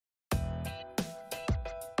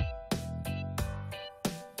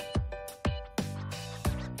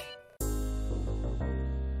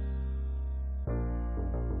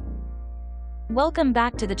Welcome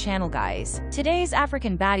back to the channel, guys. Today's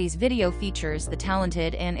African Baddies video features the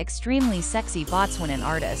talented and extremely sexy Botswanan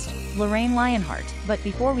artist, Lorraine Lionheart. But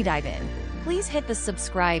before we dive in, please hit the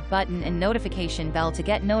subscribe button and notification bell to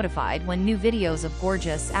get notified when new videos of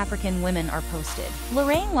gorgeous African women are posted.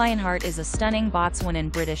 Lorraine Lionheart is a stunning Botswanan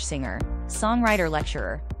British singer, songwriter,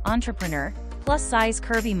 lecturer, entrepreneur, plus-size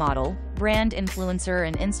curvy model, brand influencer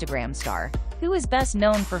and Instagram star, who is best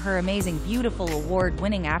known for her amazing, beautiful,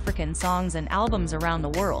 award-winning African songs and albums around the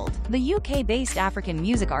world. The UK-based African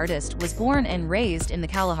music artist was born and raised in the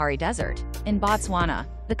Kalahari Desert, in Botswana,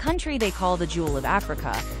 the country they call the Jewel of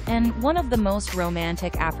Africa, and one of the most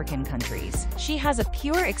romantic African countries. She has a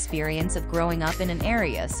pure experience of growing up in an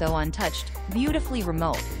area so untouched, beautifully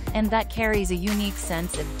remote, and that carries a unique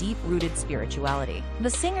sense of deep-rooted spirituality. The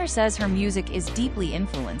singer says her music is deeply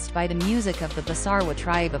influenced by the music of the Botswana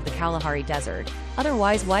tribe of the Kalahari Desert,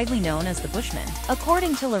 otherwise widely known as the Bushmen.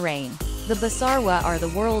 According to Lorraine, the Botswana are the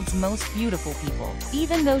world's most beautiful people.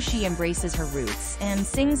 Even though she embraces her roots and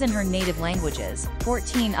sings in her native languages,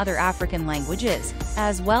 14 other African languages,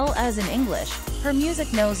 as well as in English, her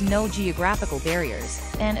music knows no geographical barriers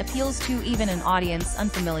and appeals to even an audience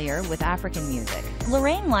unfamiliar with African music.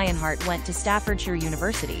 Lorraine Lionheart went to Staffordshire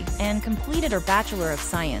University and completed her Bachelor of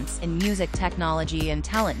Science in Music Technology and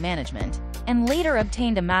Talent Management, and later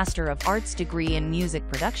obtained a Master of Arts degree in music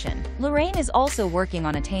production. Lorraine is also working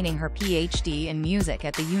on attaining her PhD in music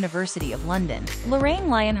at the University of London. Lorraine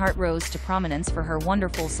Lionheart rose to prominence for her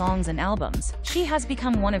wonderful songs and albums. She has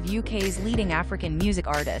become one of UK's leading African music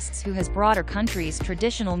artists who has brought her country's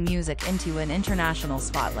traditional music into an international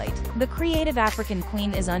spotlight. The creative African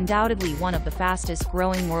queen is undoubtedly one of the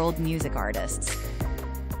fastest-growing world music artists.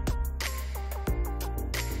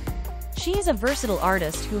 She is a versatile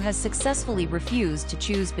artist who has successfully refused to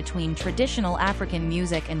choose between traditional African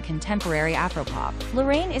music and contemporary Afropop.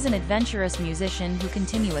 Lorraine is an adventurous musician who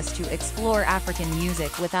continues to explore African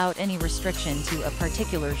music without any restriction to a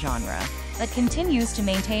particular genre, but continues to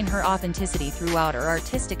maintain her authenticity throughout her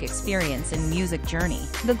artistic experience and music journey.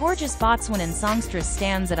 The gorgeous Botswanan songstress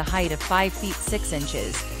stands at a height of 5 feet 6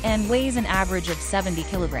 inches and weighs an average of 70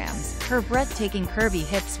 kilograms. Her breathtaking curvy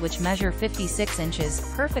hips, which measure 56 inches,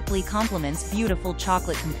 perfectly complements beautiful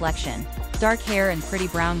chocolate complexion, dark hair and pretty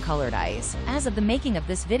brown-colored eyes. As of the making of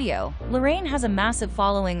this video, Lorraine has a massive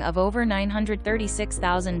following of over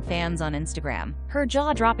 936,000 fans on Instagram. Her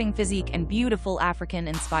jaw-dropping physique and beautiful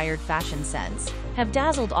African-inspired fashion sense have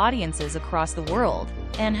dazzled audiences across the world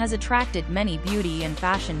and has attracted many beauty and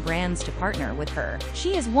fashion brands to partner with her.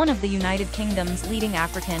 She is one of the United Kingdom's leading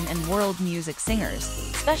African and world music singers,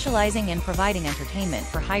 specializing in providing entertainment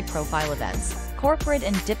for high-profile events, corporate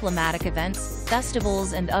and diplomatic events,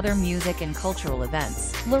 festivals and other music and cultural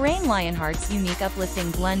events. Lorraine Lionheart's unique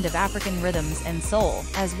uplifting blend of African rhythms and soul,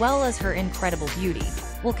 as well as her incredible beauty,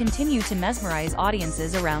 will continue to mesmerize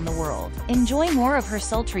audiences around the world. Enjoy more of her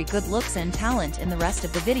sultry good looks and talent in the rest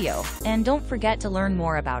of the video, and don't forget to learn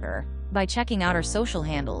more about her by checking out her social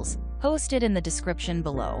handles, posted in the description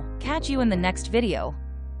below. Catch you in the next video.